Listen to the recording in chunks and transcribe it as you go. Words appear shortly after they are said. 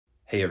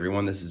Hey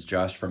everyone, this is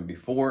Josh from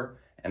Before,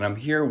 and I'm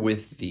here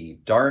with the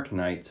Dark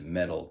Knights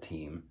Metal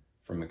team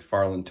from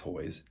McFarlane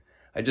Toys.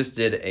 I just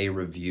did a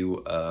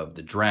review of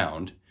The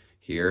Drowned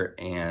here,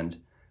 and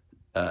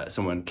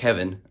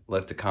Kevin,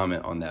 left a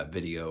comment on that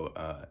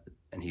video,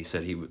 and he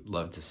said he would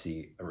love to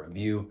see a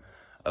review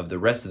of the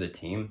rest of the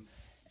team,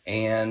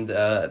 and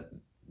the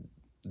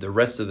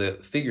rest of the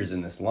figures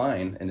in this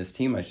line, in this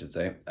team I should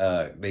say,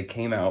 they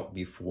came out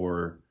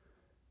before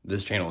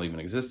this channel even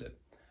existed.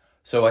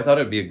 So I thought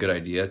it'd be a good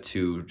idea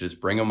to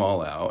just bring them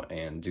all out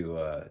and do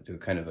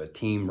kind of a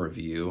team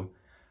review,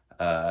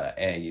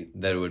 and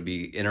that it would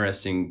be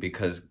interesting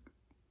because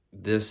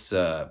this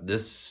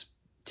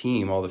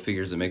team, all the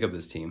figures that make up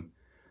this team,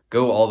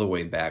 go all the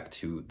way back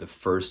to the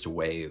first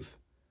wave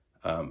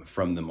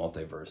from the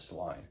Multiverse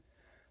line.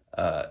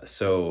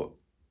 So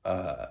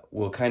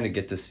we'll kind of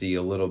get to see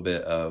a little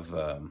bit of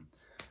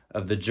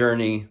the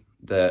journey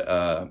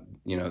that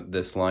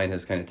this line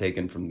has kind of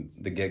taken from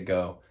the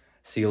get-go.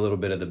 See a little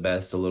bit of the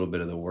best, a little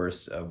bit of the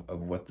worst of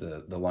what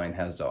the line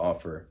has to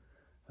offer,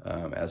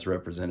 as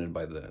represented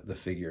by the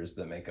figures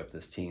that make up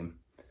this team.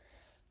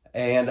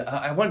 And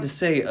I wanted to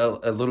say a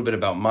little bit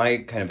about my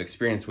kind of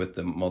experience with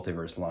the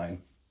Multiverse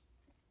line.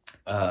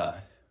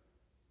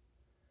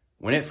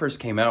 When it first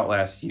came out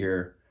last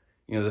year,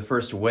 the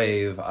first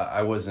wave,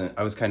 I was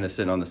kind of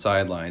sitting on the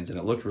sidelines, and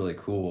it looked really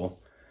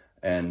cool.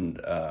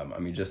 And I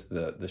mean, just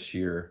the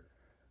sheer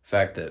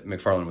fact that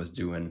McFarlane was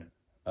doing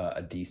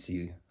a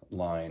DC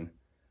line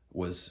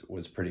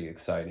was pretty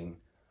exciting,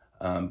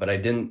 but I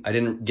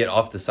didn't get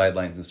off the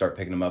sidelines and start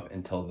picking them up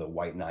until the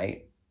White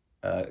Knight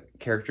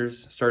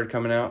characters started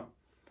coming out,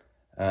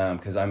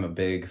 because I'm a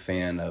big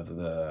fan of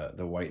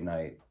the White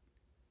Knight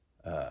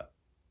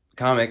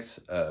comics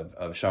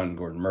of Sean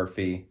Gordon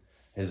Murphy.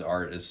 His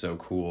art is so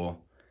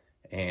cool,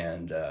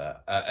 and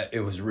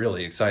it was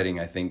really exciting,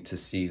 I think, to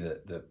see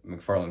that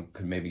McFarlane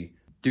could maybe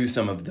do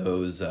some of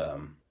those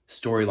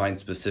storyline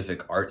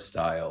specific art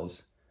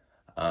styles,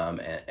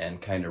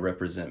 and kind of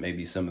represent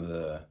maybe some of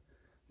the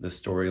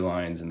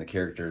storylines and the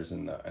characters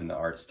and the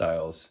art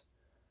styles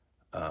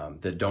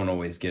that don't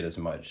always get as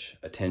much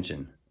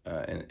attention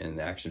in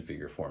the action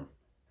figure form.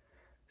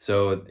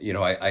 So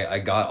I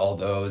got all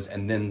those,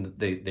 and then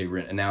they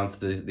announced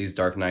these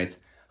Dark Knights.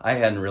 I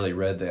hadn't really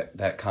read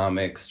that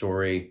comic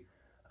story,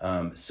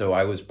 so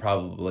I was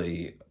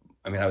probably,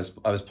 I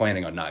was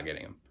planning on not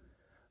getting them,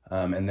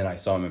 and then I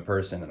saw them in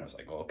person, and I was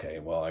like, okay,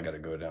 well, I got to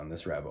go down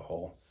this rabbit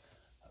hole.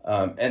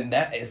 And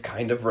that is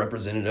kind of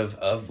representative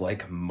of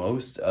like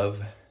most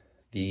of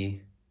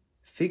the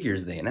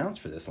figures they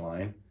announced for this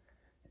line,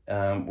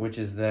 which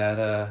is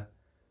that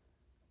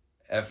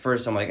at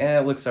first I'm like,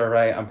 it looks all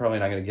right, I'm probably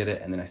not going to get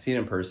it. And then I see it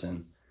in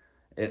person.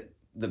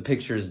 The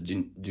pictures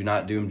do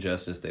not do them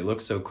justice. They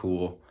look so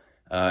cool,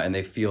 and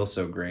they feel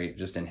so great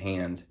just in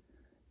hand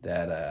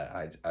that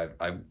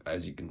I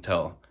as you can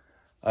tell,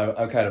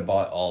 I kind of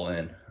bought all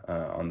in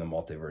on the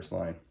Multiverse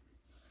line.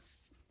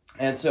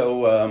 And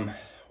so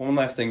one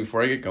last thing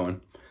before I get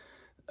going.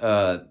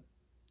 The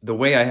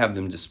way I have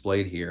them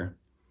displayed here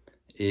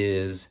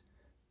is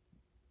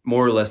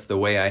more or less the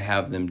way I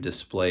have them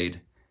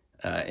displayed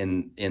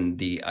in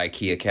the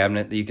IKEA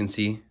cabinet that you can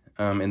see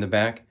in the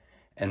back.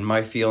 And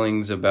my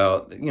feelings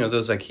about,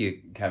 those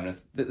IKEA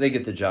cabinets, they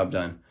get the job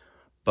done.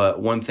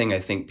 But one thing I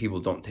think people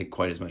don't take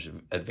quite as much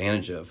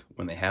advantage of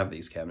when they have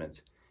these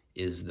cabinets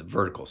is the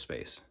vertical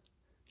space.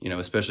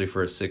 Especially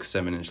for a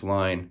 6-7 inch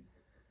line,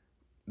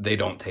 they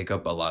don't take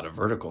up a lot of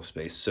vertical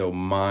space. So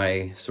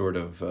my sort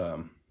of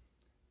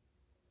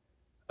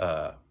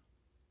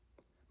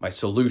my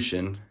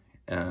solution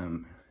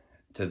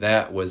to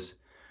that was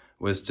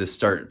to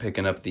start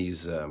picking up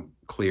these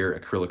clear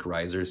acrylic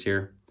risers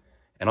here,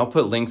 and I'll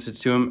put links to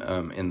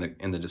them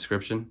in the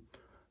description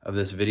of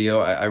this video.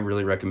 I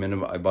really recommend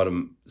them. I bought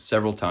them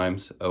several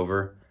times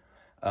over,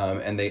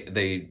 and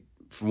they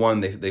for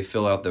one, they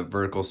fill out the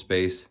vertical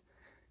space,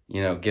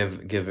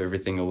 give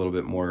everything a little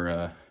bit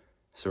more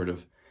sort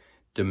of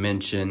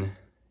dimension.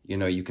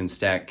 You can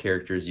stack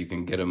characters, you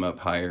can get them up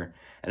higher,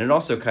 and it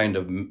also kind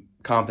of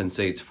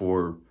compensates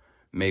for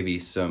maybe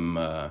some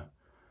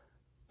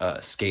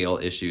scale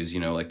issues,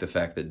 like the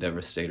fact that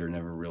Devastator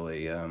never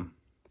really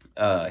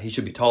he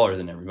should be taller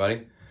than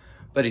everybody,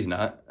 but he's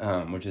not,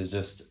 which is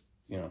just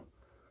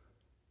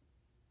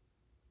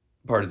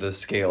part of the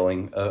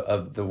scaling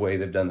of the way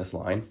they've done this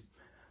line,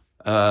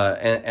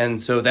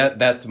 and so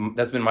that's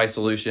been my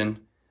solution,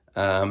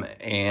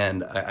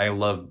 and I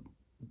love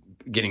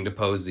getting to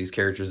pose these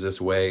characters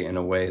this way, in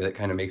a way that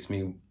kind of makes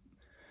me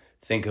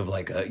think of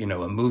like a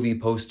movie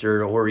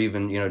poster, or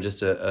even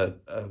just a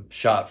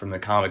shot from the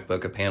comic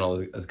book, a panel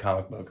of the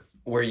comic book,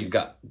 where you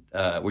get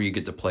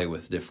to play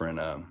with different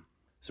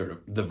sort of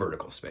the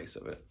vertical space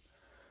of it.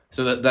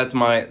 So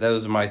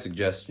those are my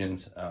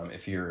suggestions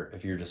if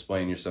you're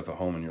displaying your stuff at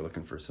home and you're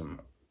looking for some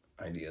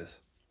ideas.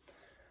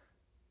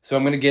 So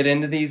I'm going to get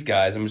into these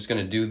guys. I'm just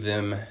going to do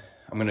them.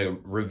 I'm going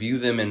to review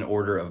them in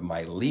order of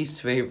my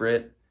least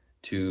favorite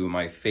to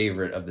my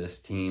favorite of this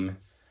team,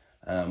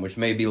 which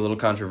may be a little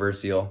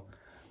controversial.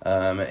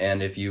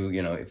 And if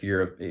if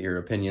your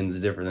opinion's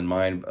different than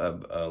mine,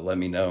 let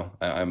me know.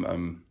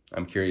 I'm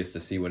curious to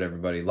see what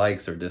everybody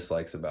likes or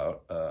dislikes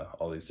about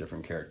all these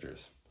different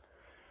characters.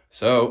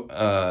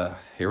 So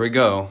here we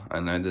go,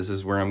 and this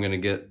is where I'm gonna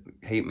get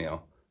hate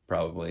mail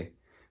probably,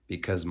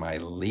 because my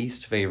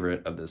least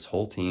favorite of this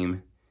whole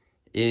team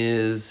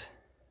is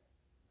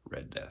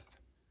Red Death.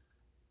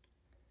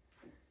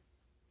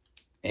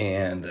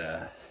 And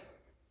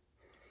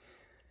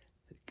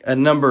a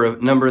number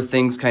of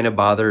things kind of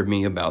bothered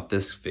me about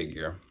this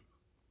figure.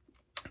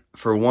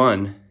 For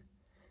one,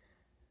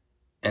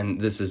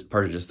 and this is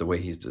part of just the way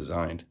he's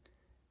designed,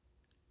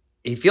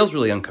 he feels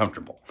really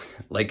uncomfortable.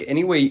 Like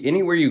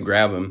anywhere you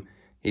grab him,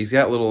 he's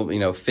got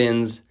little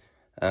fins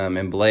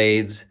and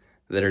blades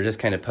that are just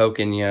kind of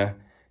poking you,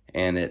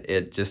 and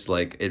it just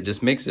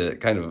makes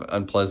it kind of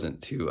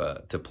unpleasant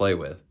to play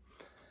with.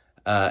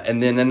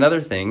 And then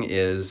another thing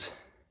is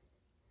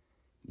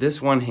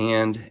this one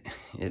hand,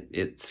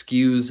 it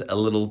skews a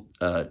little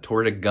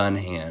toward a gun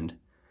hand,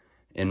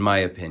 in my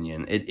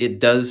opinion. It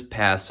does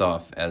pass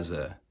off as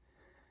a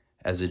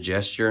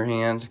gesture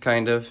hand,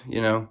 kind of,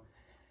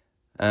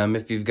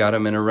 if you've got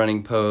him in a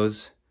running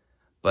pose,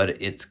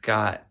 but it's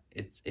got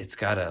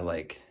a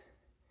like,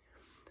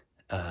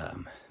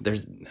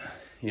 there's,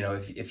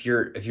 if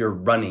you're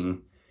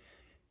running,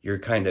 you're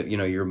kind of,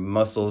 your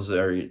muscles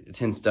are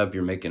tensed up,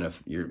 you're making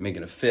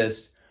a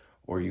fist,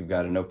 or you've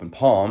got an open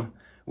palm,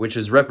 which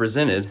is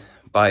represented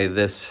by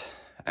this,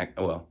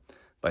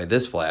 by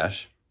this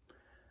flash.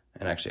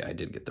 And actually, I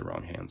did get the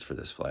wrong hands for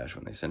this flash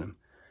when they sent him.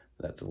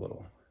 That's a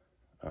little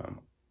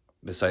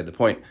beside the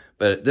point.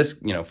 But this,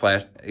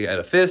 flash, he got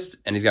a fist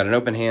and he's got an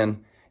open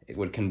hand. It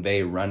would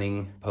convey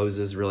running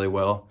poses really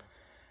well.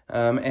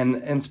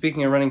 And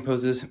speaking of running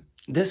poses,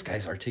 this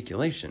guy's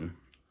articulation,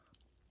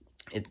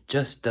 it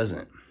just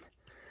doesn't.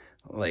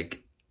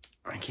 Like,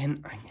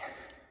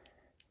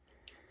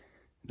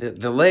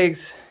 the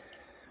legs,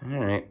 all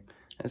right,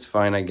 that's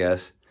fine, I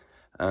guess.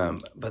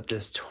 But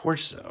this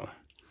torso,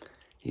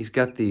 he's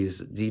got these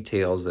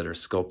details that are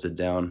sculpted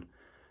down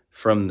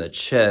from the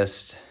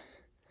chest,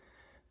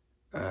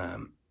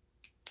 and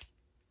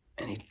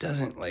he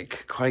doesn't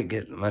quite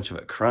get much of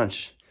a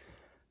crunch,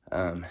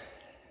 or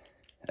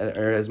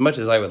as much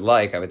as I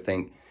would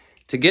think,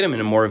 to get him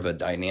in more of a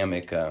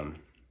dynamic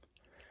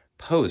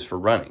pose for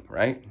running,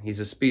 right? He's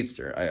a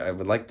speedster. I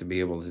would like to be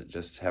able to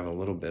just have a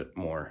little bit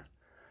more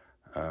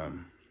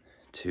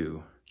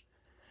to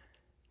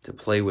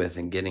play with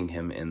and getting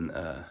him in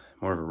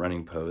more of a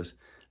running pose.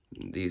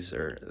 These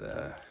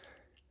are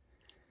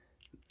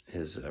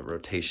his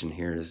rotation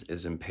here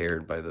is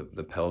impaired by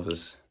the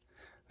pelvis,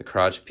 the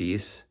crotch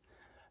piece,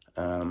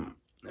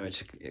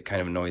 which it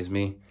kind of annoys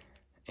me,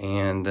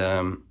 and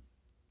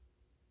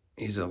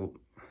he's a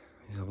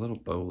little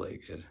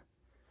bow-legged,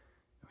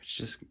 which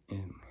just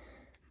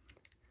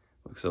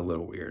looks a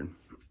little weird.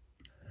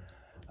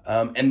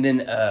 And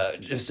then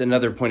just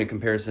another point of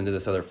comparison to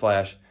this other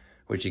Flash,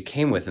 which he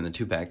came with in the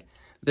 2-pack.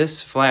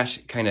 This Flash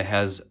kind of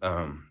has,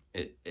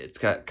 it's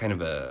got kind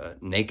of a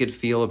naked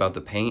feel about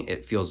the paint.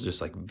 It feels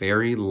just like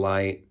very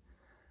light,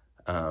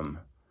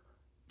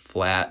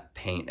 flat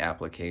paint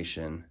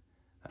application,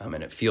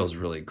 and it feels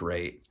really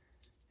great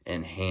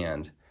in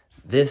hand.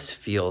 This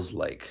feels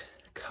like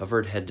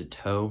covered head to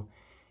toe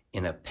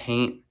in a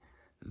paint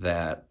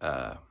that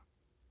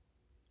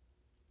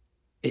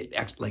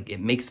it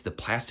makes the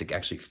plastic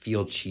actually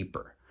feel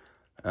cheaper,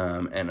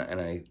 and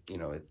I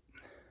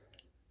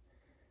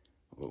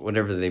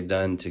whatever they've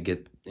done to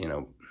get,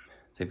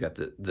 they've got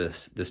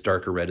this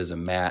darker red as a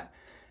matte,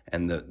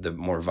 and the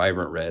more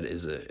vibrant red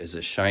is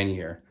a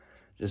shinier,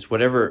 just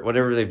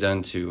whatever they've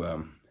done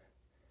to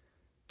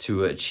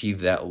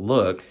achieve that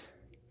look,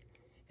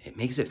 it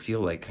makes it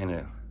feel like kind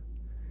of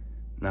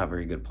not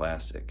very good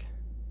plastic.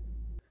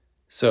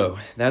 So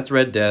that's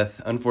Red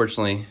Death.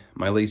 Unfortunately,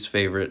 my least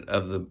favorite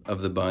of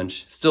the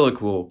bunch. Still a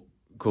cool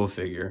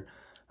figure,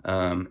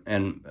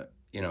 and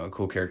a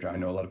cool character. I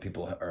know a lot of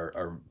people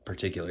are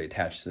particularly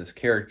attached to this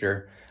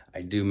character.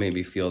 I do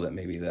maybe feel that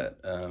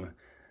that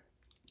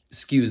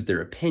skews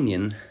their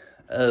opinion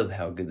of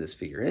how good this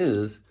figure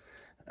is,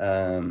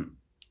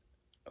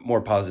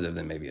 more positive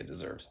than maybe it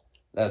deserves.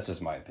 That's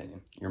just my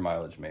opinion. Your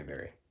mileage may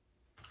vary.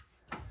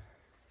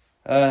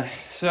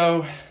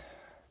 So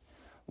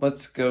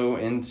let's go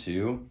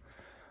into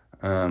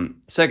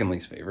second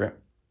least favorite,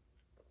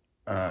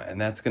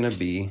 and that's gonna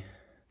be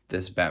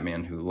this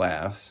Batman Who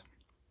Laughs.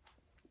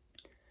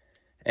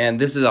 And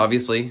this is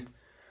obviously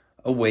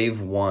a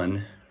Wave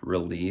 1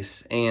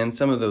 release, and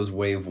some of those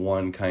Wave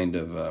 1 kind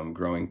of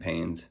growing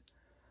pains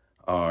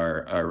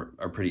are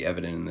pretty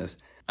evident in this.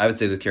 I would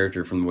say the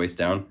character from the waist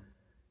down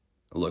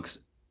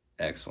looks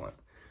excellent.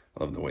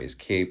 I love the way his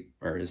cape,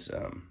 or his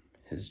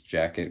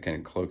jacket, kind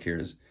of cloak here,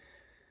 is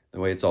the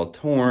way it's all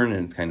torn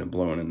and it's kind of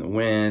blowing in the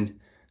wind.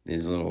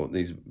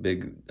 These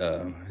big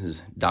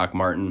his Doc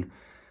Marten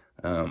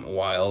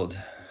wild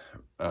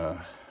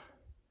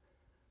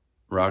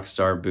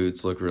Rockstar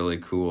boots look really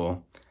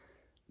cool.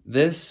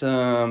 This,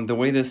 the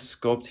way this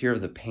sculpt here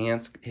of the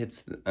pants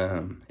hits,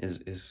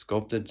 is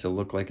sculpted to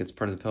look like it's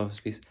part of the pelvis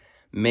piece.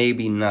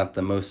 Maybe not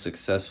the most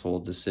successful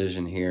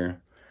decision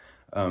here.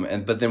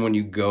 But then when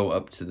you go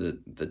up to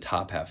the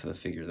top half of the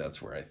figure,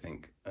 that's where I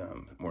think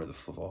more of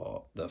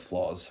the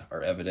flaws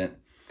are evident.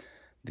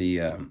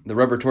 The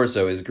rubber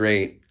torso is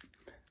great.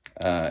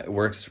 It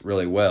works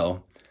really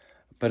well,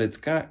 but it's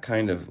got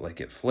kind of like,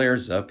 it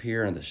flares up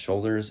here on the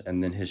shoulders,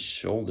 and then his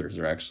shoulders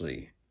are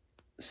actually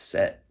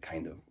set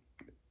kind of.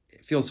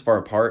 It feels far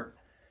apart.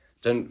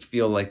 Doesn't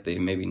feel like they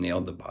maybe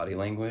nailed the body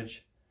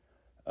language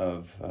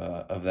of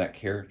that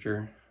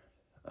character.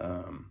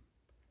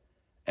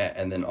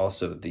 And then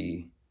also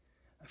I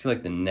feel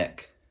like the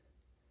neck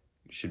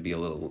should be a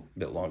little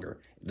bit longer.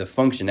 The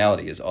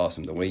functionality is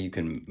awesome. The way you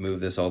can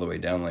move this all the way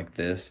down like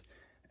this,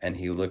 and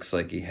he looks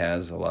like he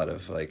has a lot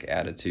of like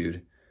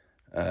attitude,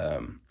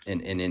 in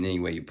any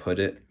way you put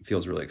it. It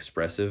feels really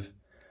expressive,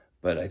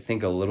 but I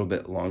think a little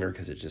bit longer,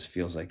 because it just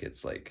feels like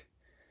it's like,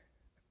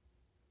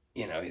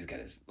 you know, he's got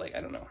his, like,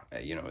 I don't know,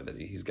 you know, that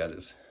he's got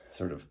his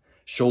sort of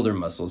shoulder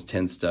muscles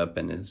tensed up,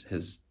 and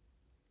his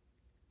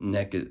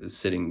neck is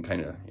sitting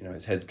kind of, you know,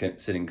 his head's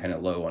sitting kind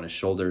of low on his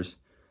shoulders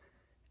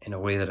in a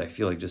way that I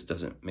feel like just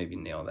doesn't maybe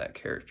nail that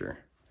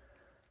character.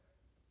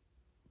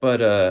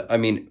 But, I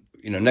mean,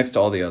 you know, next to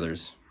all the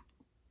others,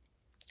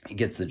 he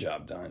gets the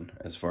job done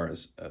as far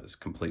as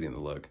completing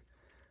the look.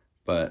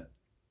 But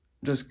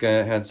just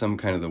had some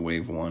kind of the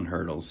wave one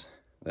hurdles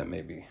that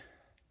maybe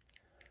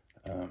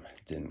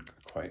didn't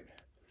quite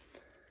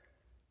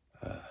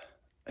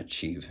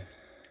achieve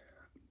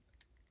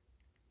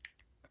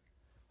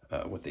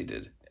what they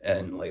did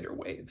in later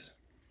waves.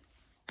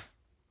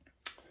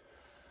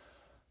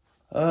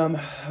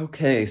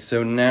 Okay,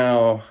 so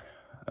now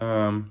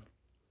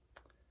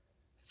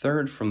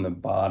third from the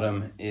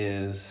bottom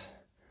is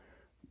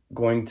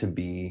going to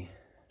be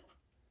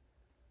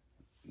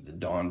the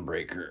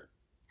Dawnbreaker.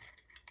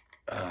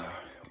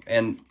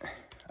 And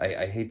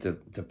I hate to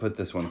put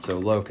this one so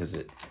low, because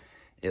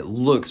it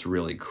looks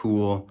really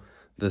cool.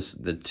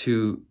 The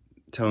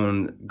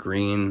two-tone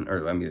green,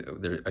 or I mean,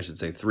 I should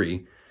say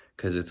three,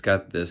 because it's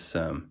got this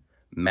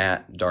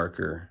matte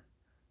darker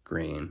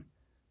green,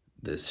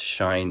 this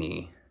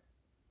shiny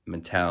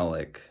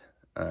metallic,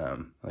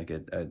 like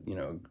you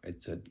know,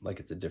 it's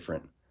a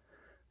different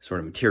sort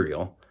of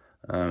material,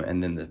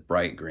 and then the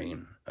bright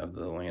green of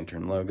the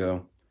lantern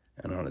logo,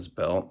 and on his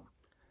belt.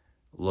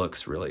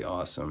 Looks really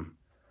awesome.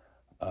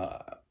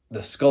 The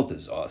sculpt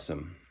is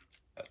awesome.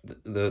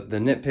 The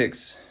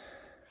nitpicks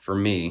for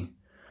me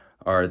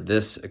are,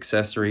 this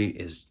accessory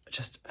is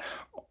just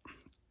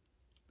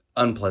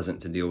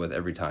unpleasant to deal with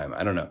every time.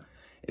 I don't know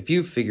if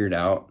you figured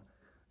out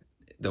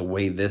the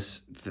way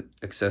this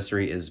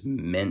accessory is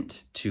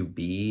meant to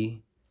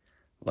be,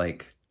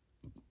 like,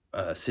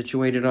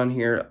 situated on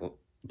here.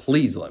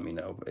 Please let me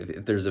know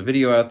if there's a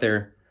video out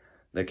there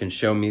that can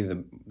show me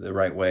the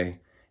right way.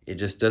 It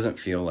just doesn't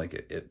feel like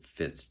it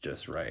fits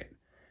just right.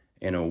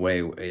 In a way,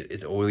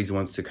 it always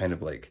wants to kind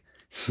of like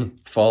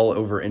fall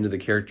over into the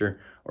character,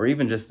 or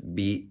even just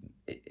be,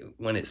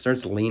 when it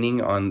starts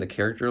leaning on the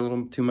character a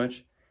little too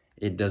much,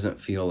 it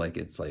doesn't feel like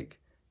it's like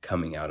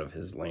coming out of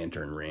his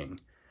lantern ring,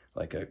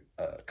 like a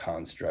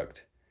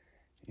construct,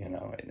 you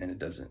know, and it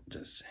doesn't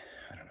just,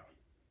 I don't know,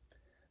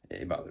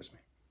 it bothers me.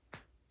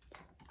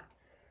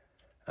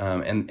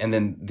 And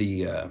then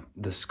the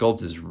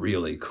sculpt is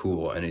really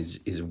cool, and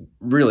he's a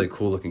really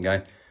cool looking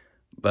guy.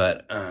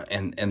 But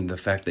and the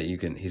fact that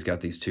he's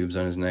got these tubes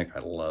on his neck, I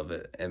love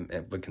it,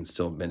 but can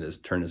still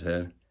turn his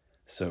head,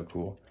 so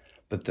cool.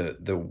 But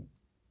the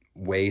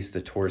waist,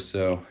 the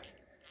torso,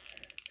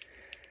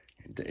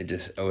 it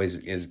just always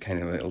is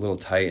kind of a little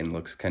tight and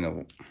looks kind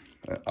of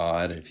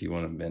odd if you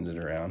want to bend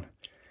it around.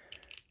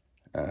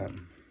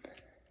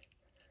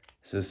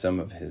 So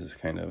some of his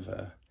kind of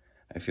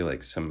I feel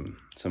like some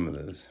of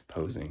those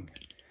posing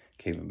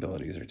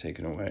capabilities are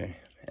taken away.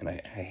 And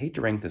I hate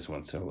to rank this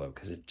one so low,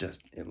 because it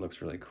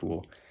looks really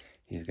cool.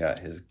 He's got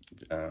his,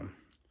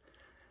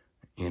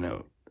 you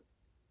know,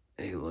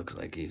 he looks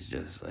like he's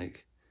just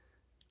like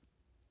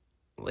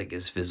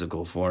his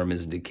physical form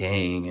is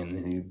decaying,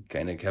 and he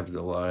kind of kept it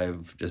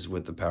alive just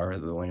with the power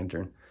of the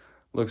lantern.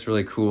 Looks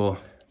really cool.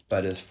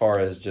 But as far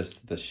as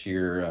just the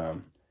sheer,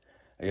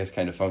 I guess,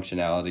 kind of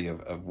functionality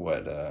of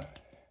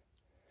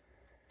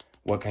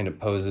what kind of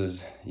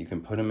poses you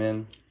can put him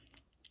in,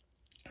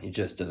 he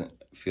just doesn't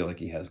feel like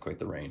he has quite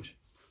the range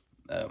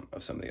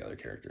of some of the other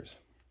characters.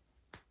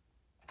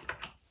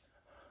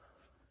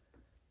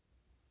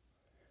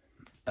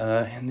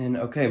 And then,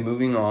 okay,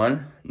 moving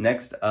on.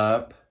 Next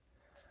up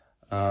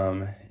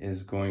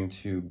is going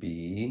to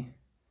be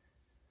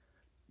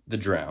the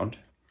Drowned,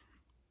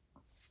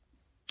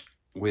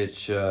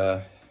 which,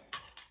 like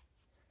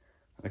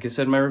I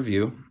said in my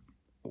review,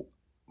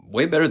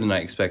 way better than I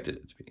expected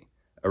it to be.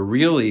 A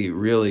really,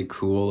 really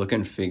cool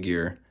looking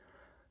figure.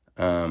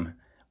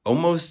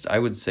 Almost, I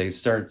would say,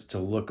 starts to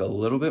look a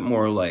little bit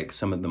more like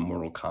some of the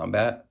Mortal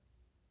Kombat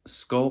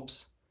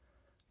sculpts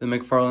that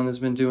McFarlane has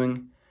been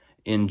doing,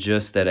 in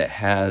just that it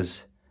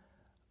has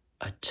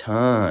a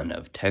ton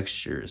of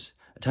textures,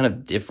 a ton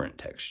of different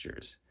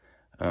textures.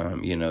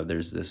 You know,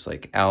 there's this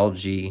like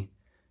algae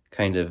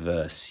kind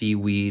of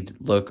seaweed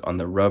look on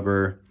the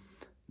rubber.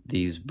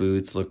 These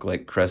boots look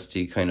like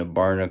crusty kind of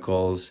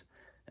barnacles.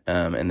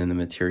 And then the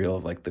material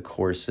of like the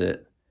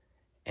corset,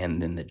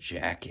 and then the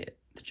jacket.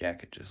 The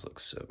jacket just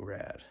looks so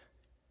rad.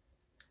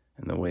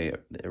 And the way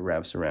it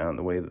wraps around,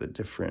 the way that the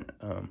different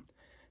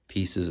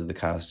pieces of the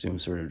costume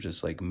sort of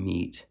just like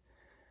meet.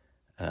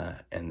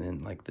 And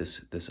then like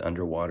this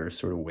underwater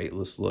sort of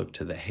weightless look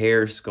to the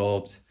hair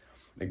sculpt,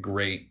 the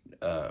great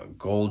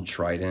gold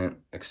trident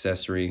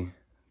accessory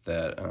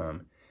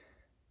that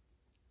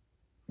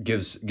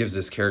gives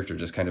this character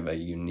just kind of a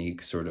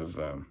unique sort of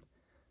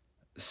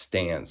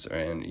stance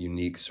and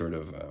unique sort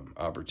of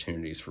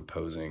opportunities for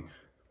posing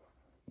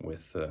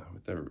with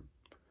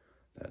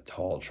that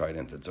tall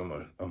trident that's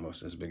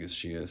almost as big as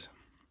she is.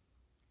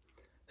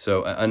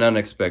 So an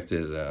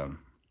unexpected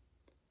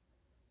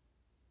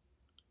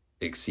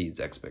exceeds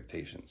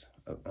expectations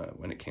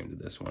when it came to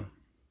this one,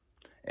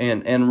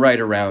 and right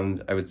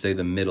around, I would say,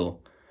 the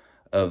middle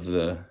of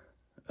the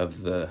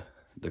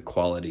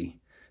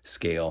quality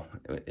scale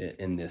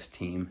in this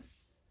team.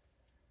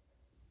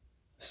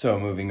 So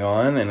moving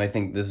on, and I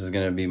think this is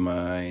going to be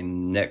my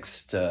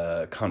next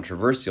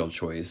controversial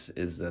choice,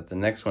 is that the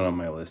next one on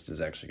my list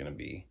is actually going to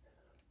be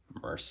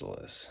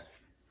Merciless,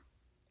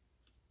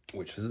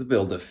 which was the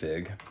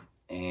Build-A-Fig,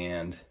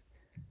 and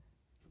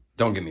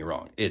don't get me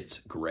wrong, it's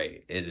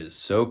great. It is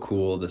so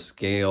cool. The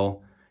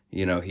scale,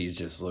 you know, he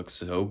just looks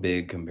so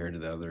big compared to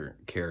the other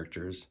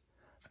characters,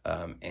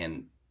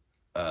 and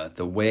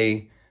the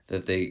way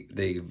that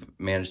they've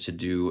managed to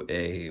do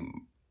a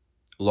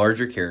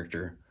larger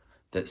character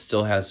that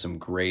still has some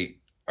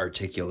great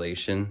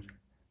articulation.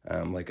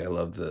 Like I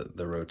love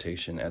the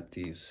rotation at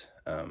these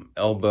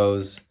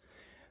elbows,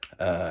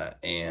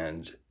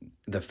 and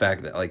the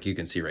fact that, like you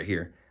can see right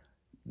here,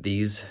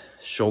 these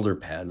shoulder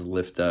pads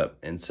lift up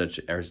in such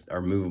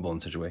are movable in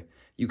such a way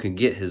you can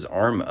get his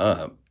arm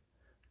up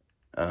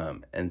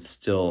and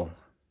still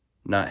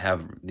not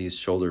have these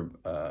shoulder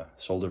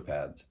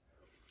pads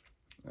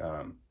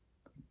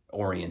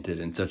oriented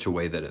in such a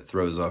way that it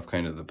throws off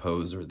kind of the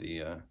pose or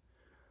the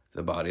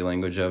body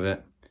language of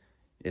it.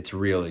 It's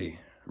really,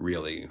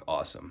 really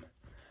awesome.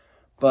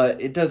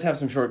 But it does have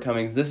some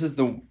shortcomings. This is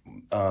the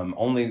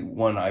only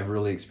one I've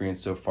really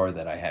experienced so far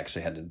that I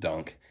actually had to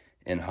dunk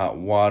in hot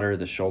water.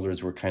 The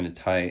shoulders were kind of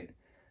tight.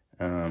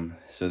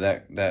 So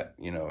that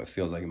you know, it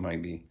feels like it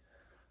might be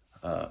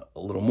a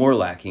little more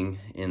lacking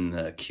in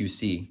the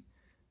QC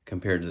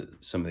compared to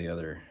some of the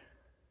other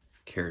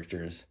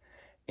characters.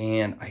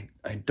 And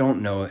I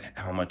don't know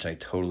how much I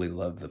totally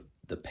love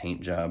the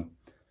paint job.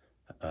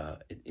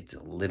 It's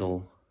a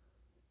little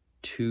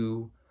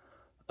too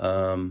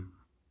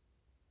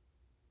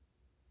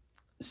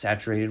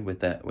saturated with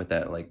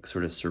that like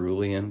sort of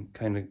cerulean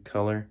kind of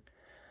color,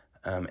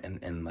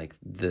 and like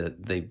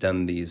they've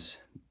done these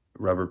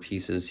rubber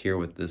pieces here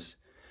with this,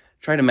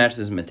 try to match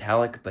this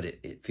metallic, but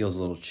it feels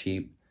a little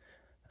cheap,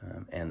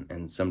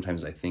 and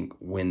sometimes I think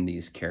when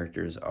these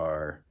characters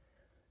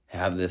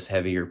have this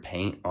heavier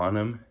paint on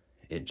them,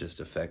 it just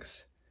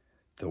affects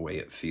the way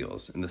it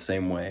feels in the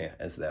same way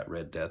as that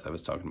Red Death I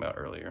was talking about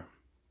earlier.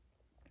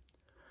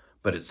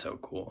 But it's so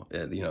cool.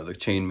 You know, the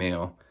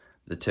chainmail,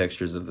 the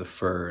textures of the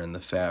fur and the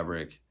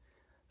fabric,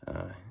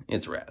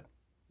 it's rad.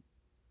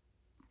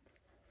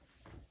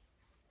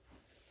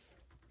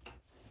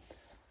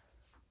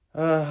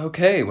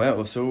 Okay,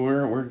 well, so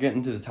we're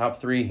getting to the top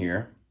three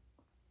here,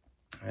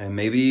 and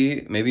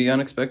maybe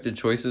unexpected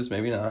choices,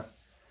 maybe not,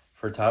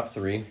 for top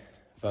three,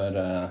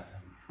 but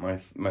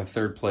my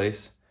third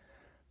place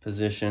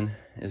position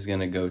is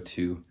gonna go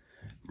to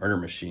Murder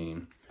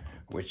Machine,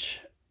 which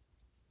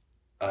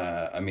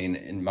I mean,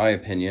 in my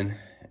opinion,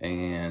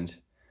 and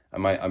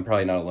I'm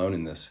probably not alone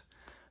in this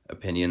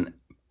opinion,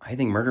 I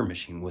think Murder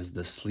Machine was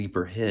the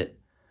sleeper hit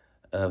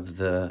of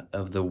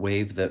the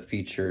wave that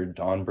featured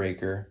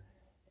Dawnbreaker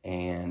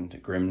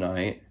and Grim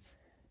Knight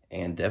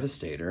and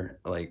Devastator.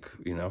 Like,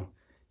 you know,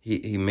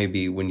 he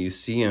maybe when you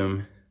see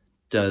him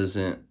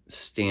doesn't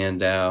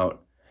stand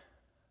out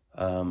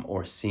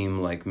or seem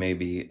like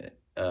maybe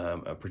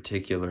a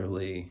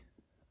particularly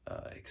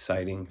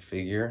exciting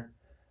figure,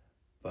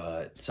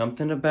 but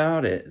something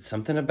about it,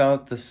 something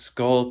about the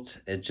sculpt,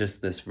 it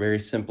just this very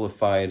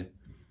simplified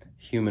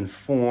human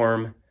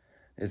form.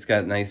 It's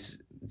got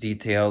nice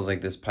details like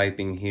this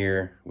piping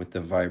here with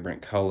the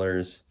vibrant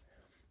colors.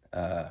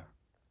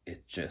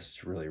 It's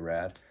just really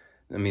rad.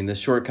 I mean, the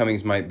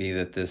shortcomings might be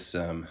that this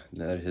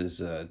that his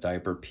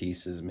diaper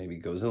pieces maybe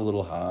goes a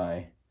little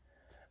high.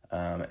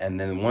 And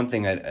then one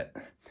thing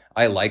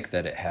I like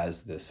that it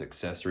has this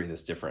accessory,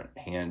 this different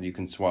hand you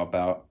can swap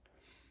out.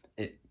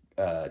 It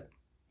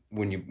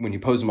when you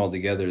pose them all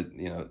together,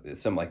 you know,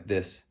 something like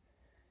this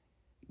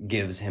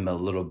gives him a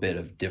little bit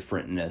of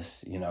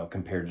differentness, you know,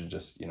 compared to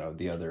just, you know,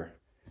 the other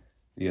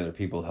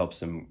people.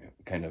 Helps him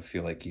kind of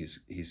feel like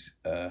he's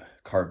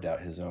carved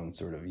out his own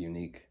sort of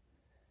unique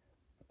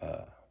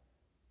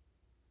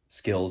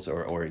skills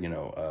or you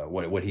know,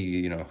 what he,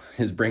 you know,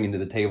 is bringing to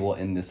the table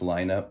in this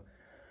lineup.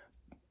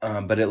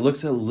 But it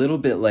looks a little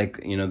bit like,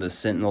 you know, the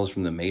Sentinels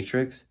from the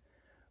Matrix,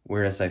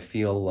 whereas I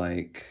feel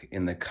like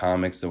in the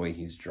comics, the way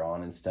he's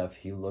drawn and stuff,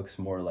 he looks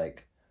more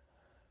like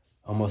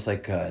almost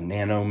like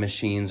nano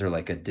machines or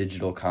like a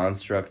digital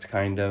construct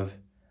kind of.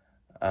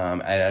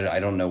 I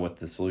don't know what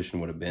the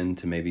solution would have been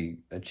to maybe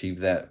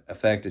achieve that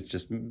effect. It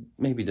just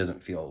maybe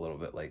doesn't feel a little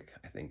bit like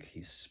I think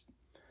he's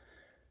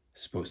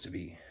supposed to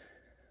be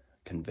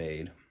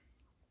conveyed.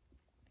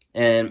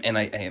 And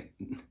I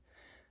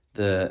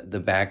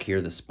the back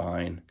here, the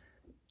spine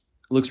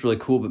looks really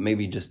cool, but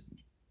maybe just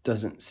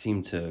doesn't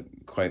seem to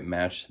quite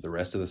match the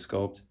rest of the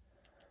sculpt.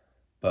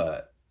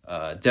 But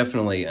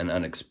definitely an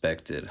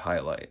unexpected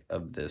highlight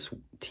of this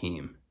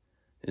team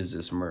is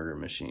this murder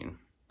machine.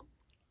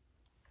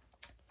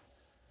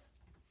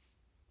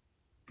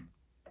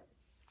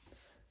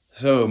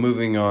 So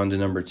moving on to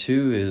number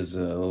 2 is a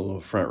little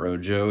front row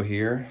Joe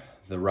here,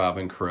 the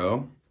Robin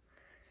Crow.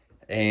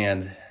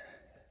 And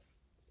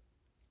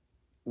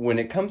when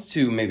it comes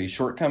to maybe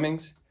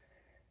shortcomings,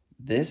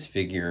 this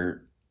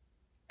figure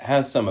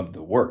has some of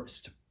the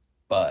worst,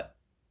 but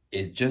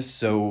it's just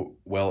so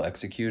well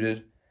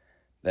executed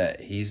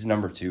that he's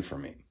number 2 for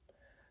me.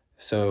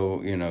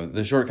 So, you know,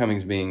 the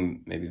shortcomings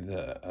being maybe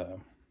the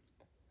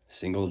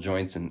single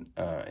joints in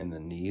the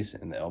knees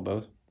and the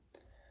elbows,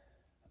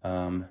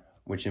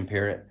 which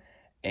impair it.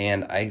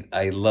 And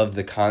I love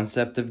the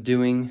concept of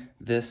doing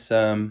this,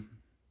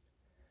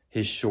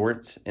 his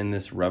shorts in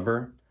this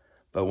rubber,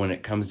 but when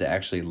it comes to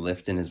actually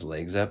lifting his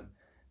legs up,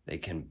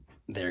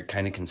 they're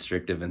kind of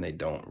constrictive and they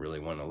don't really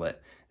want to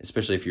let,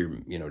 especially if you're,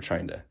 you know,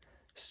 trying to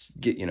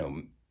get, you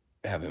know,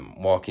 have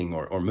him walking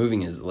or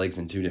moving his legs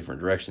in 2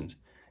 different directions.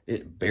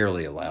 It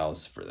barely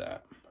allows for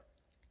that.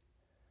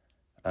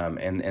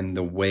 And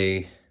the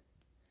way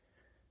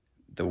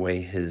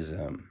his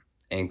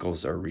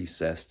ankles are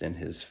recessed in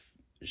his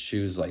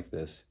shoes like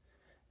this,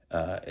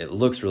 it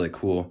looks really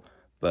cool,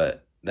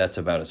 but that's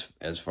about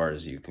as far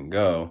as you can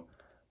go.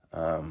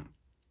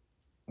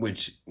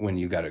 Which when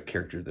you got a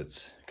character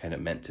that's kind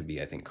of meant to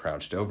be, I think,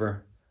 crouched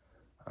over,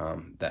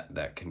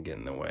 that can get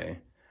in the way.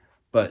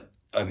 But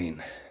I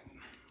mean,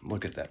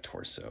 look at that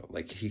torso.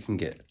 Like, he can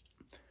get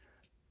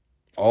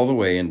all the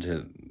way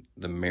into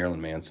the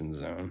Marilyn Manson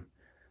zone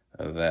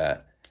of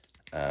that.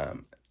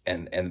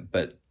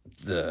 But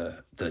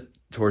the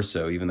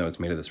torso, even though it's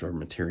made of this rubber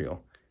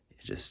material,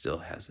 it just still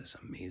has this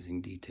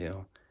amazing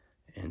detail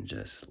and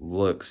just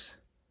looks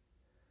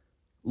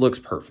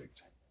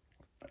perfect.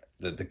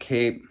 The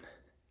cape,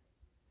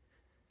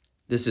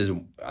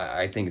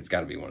 I think it's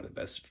got to be one of the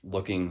best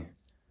looking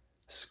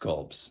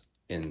sculpts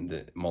in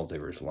the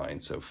multiverse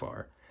line so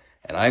far.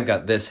 And I've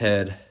got this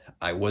head.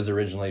 I was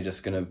originally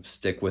just going to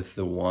stick with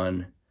the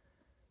one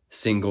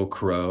single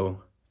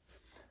crow,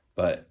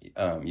 but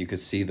you could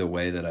see the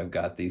way that I've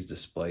got these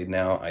displayed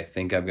now. I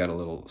think I've got a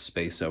little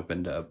space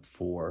opened up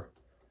for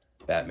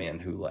Batman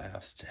Who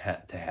Laughs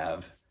to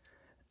have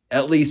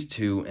at least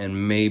 2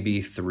 and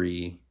maybe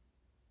 3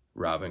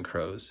 Robin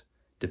Crows,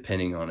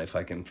 depending on if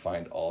I can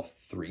find all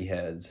 3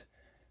 heads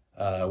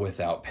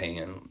without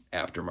paying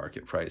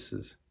aftermarket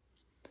prices.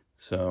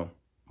 So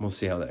we'll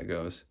see how that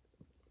goes.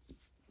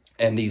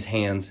 And these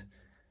hands,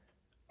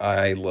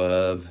 I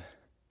love.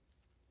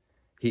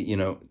 You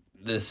know,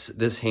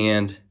 this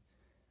hand,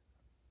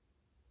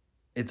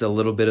 it's a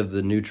little bit of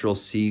the neutral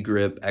C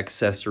grip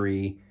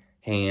accessory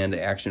hand,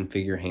 action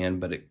figure hand,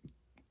 but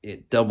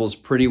it doubles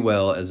pretty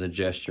well as a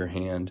gesture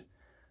hand.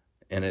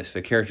 And if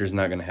a character is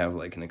not going to have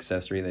like an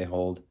accessory they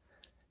hold,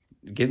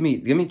 give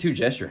me 2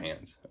 gesture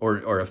hands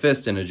or a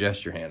fist and a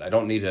gesture hand. I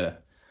don't need a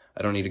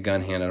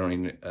gun hand. I don't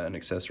need an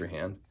accessory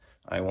hand.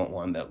 I want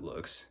one that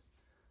looks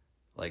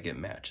like it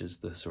matches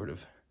the sort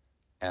of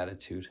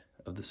attitude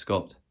of the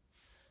sculpt.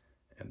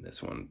 And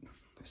this one,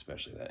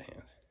 especially that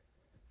hand,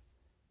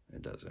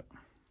 it does it.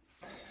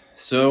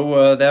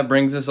 So that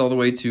brings us all the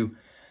way to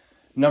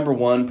number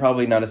 1.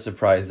 Probably not a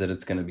surprise that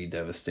it's going to be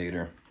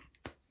Devastator.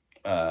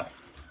 I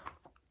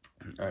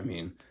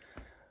mean,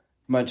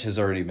 much has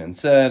already been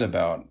said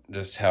about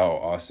just how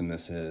awesome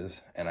this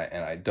is, and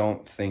I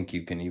don't think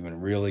you can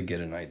even really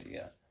get an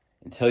idea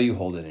until you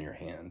hold it in your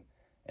hand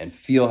and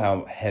feel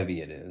how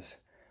heavy it is,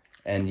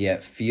 and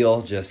yet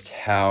feel just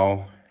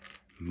how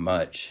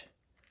much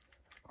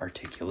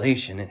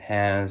articulation it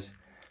has.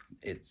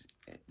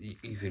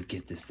 You could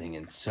get this thing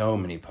in so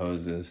many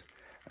poses.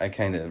 I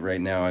kind of,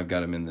 right now, I've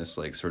got him in this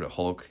like sort of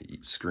Hulk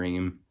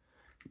scream,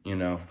 you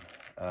know,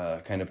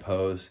 kind of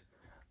pose.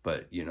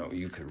 But, you know,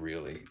 you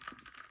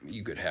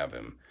could have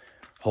him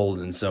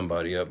holding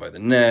somebody up by the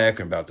neck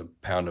and about to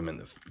pound him in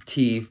the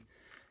teeth.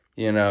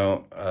 You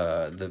know,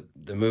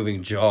 the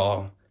moving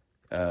jaw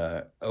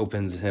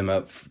opens him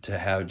up to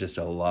have just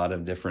a lot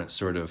of different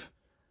sort of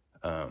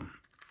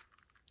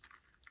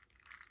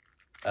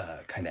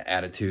kind of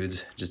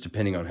attitudes, just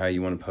depending on how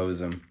you want to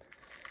pose him.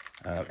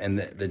 And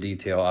the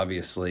detail,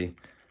 obviously.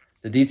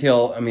 The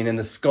detail, I mean, in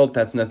the sculpt,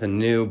 that's nothing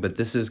new, but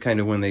this is kind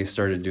of when they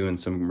started doing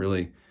some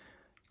really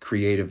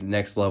creative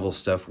next level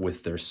stuff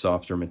with their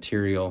softer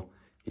material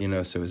You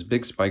know, so his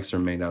big spikes are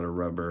made out of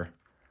rubber,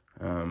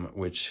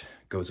 which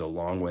goes a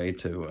long way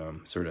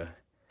to sort of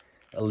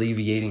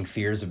alleviating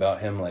fears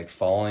about him like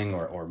falling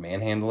or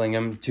manhandling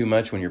him too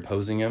much when you're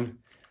posing him.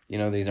 You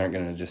know, these aren't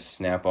going to just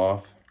snap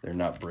off. They're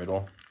not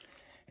brittle.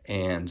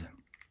 And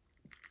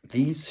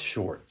these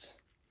shorts,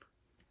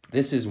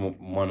 this is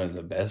one of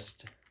the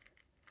best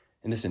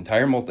in this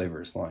entire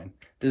multiverse line.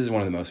 This is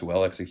one of the most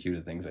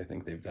well-executed things I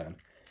think they've done.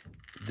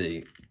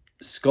 The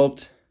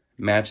sculpt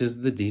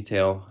matches the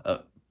detail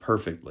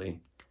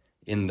perfectly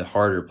in the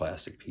harder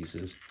plastic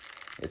pieces.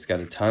 It's got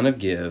a ton of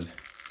give.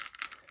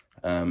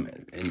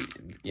 And,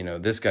 you know,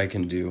 this guy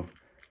can do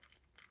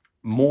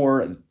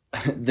more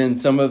than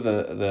some of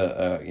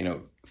the you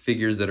know,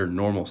 figures that are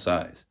normal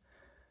size.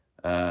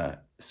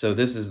 So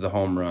this is the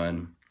home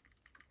run.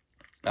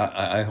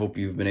 I hope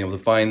you've been able to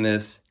find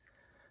this.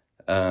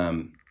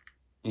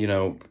 You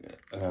know,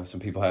 some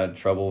people had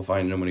trouble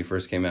finding him when he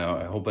first came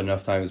out. I hope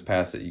enough time has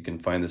passed that you can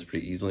find this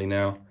pretty easily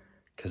now,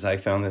 because I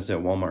found this at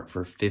Walmart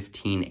for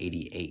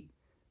 $15.88,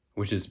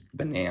 which is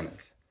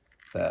bananas.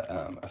 That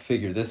a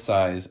figure this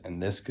size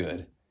and this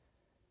good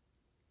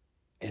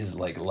is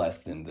like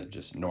less than the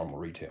just normal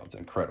retail. It's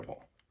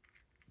incredible.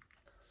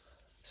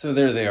 So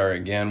there they are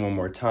again one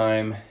more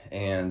time,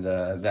 and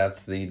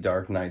that's the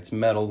Dark Knight's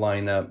metal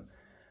lineup.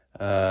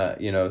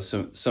 You know,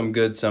 some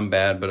good, some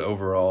bad, but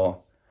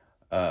overall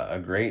a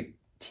great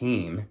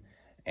team.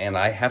 And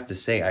I have to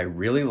say, I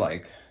really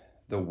like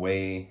the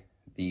way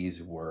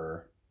these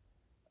were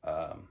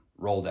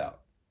rolled out,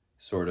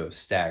 sort of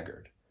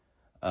staggered,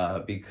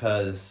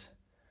 because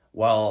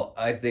while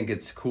I think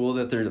it's cool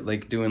that they're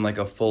like doing like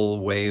a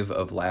full wave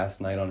of Last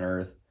Night on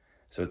Earth,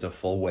 so it's a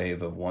full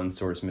wave of one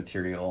source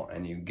material,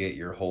 and you get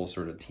your whole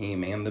sort of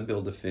team and the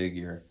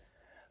Build-A-Figure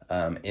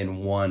in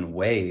one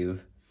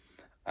wave,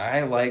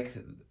 I like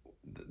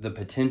the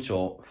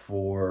potential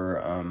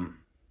for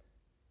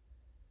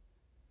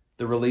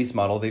the release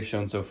model they've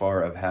shown so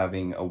far of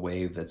having a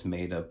wave that's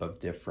made up of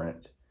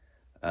different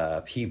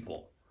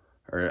people,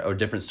 or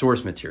different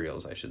source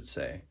materials, I should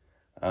say.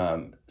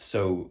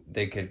 So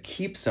they could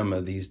keep some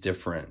of these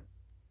different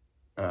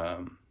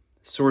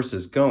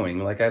sources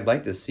going. Like, I'd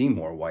like to see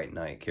more White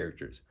Knight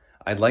characters.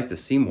 I'd like to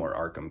see more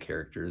Arkham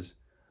characters,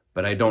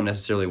 but I don't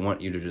necessarily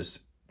want you to just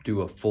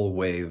do a full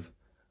wave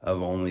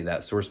of only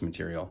that source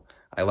material.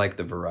 I like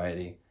the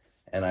variety,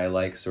 and I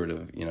like sort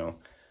of, you know,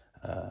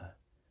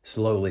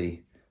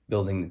 slowly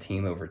building the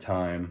team over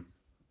time,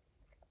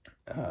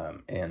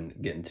 and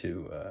getting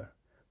to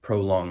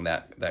prolong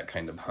that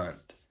kind of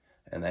hunt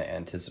and that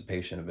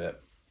anticipation of it.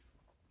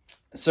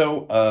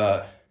 So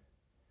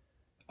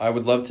I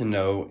would love to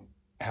know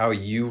how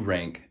you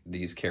rank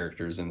these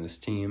characters in this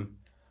team,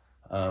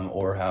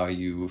 or how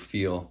you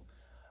feel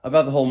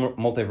about the whole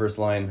multiverse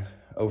line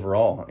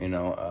overall. You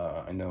know,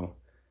 I know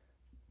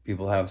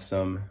people have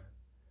some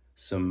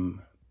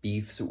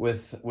beefs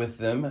with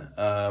them,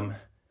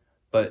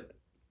 but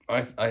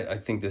I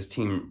think this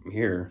team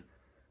here,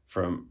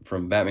 from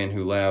Batman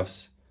Who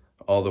Laughs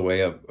all the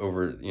way up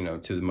over, you know,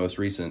 to the most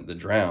recent, The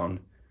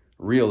Drowned,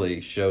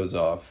 really shows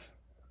off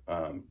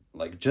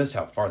like just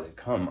how far they've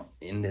come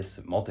in this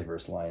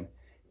multiverse line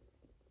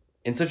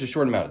in such a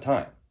short amount of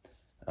time.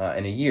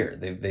 In a year,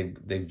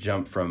 they've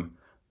jumped from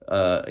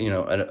you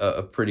know,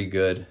 a pretty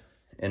good,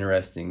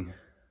 interesting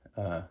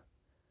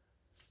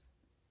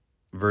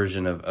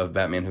version of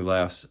Batman Who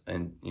Laughs,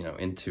 and, you know,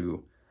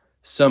 into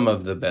some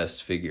of the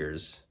best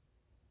figures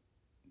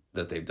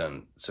that they've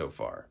done so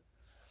far.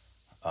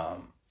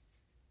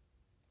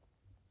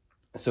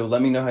 So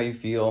let me know how you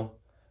feel.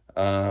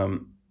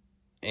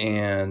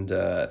 And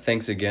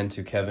thanks again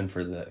to Kevin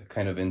for the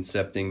kind of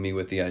incepting me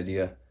with the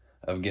idea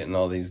of getting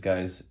all these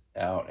guys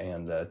out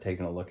and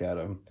taking a look at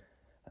them.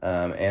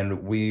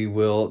 And we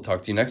will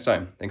talk to you next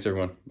time. Thanks,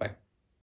 everyone. Bye.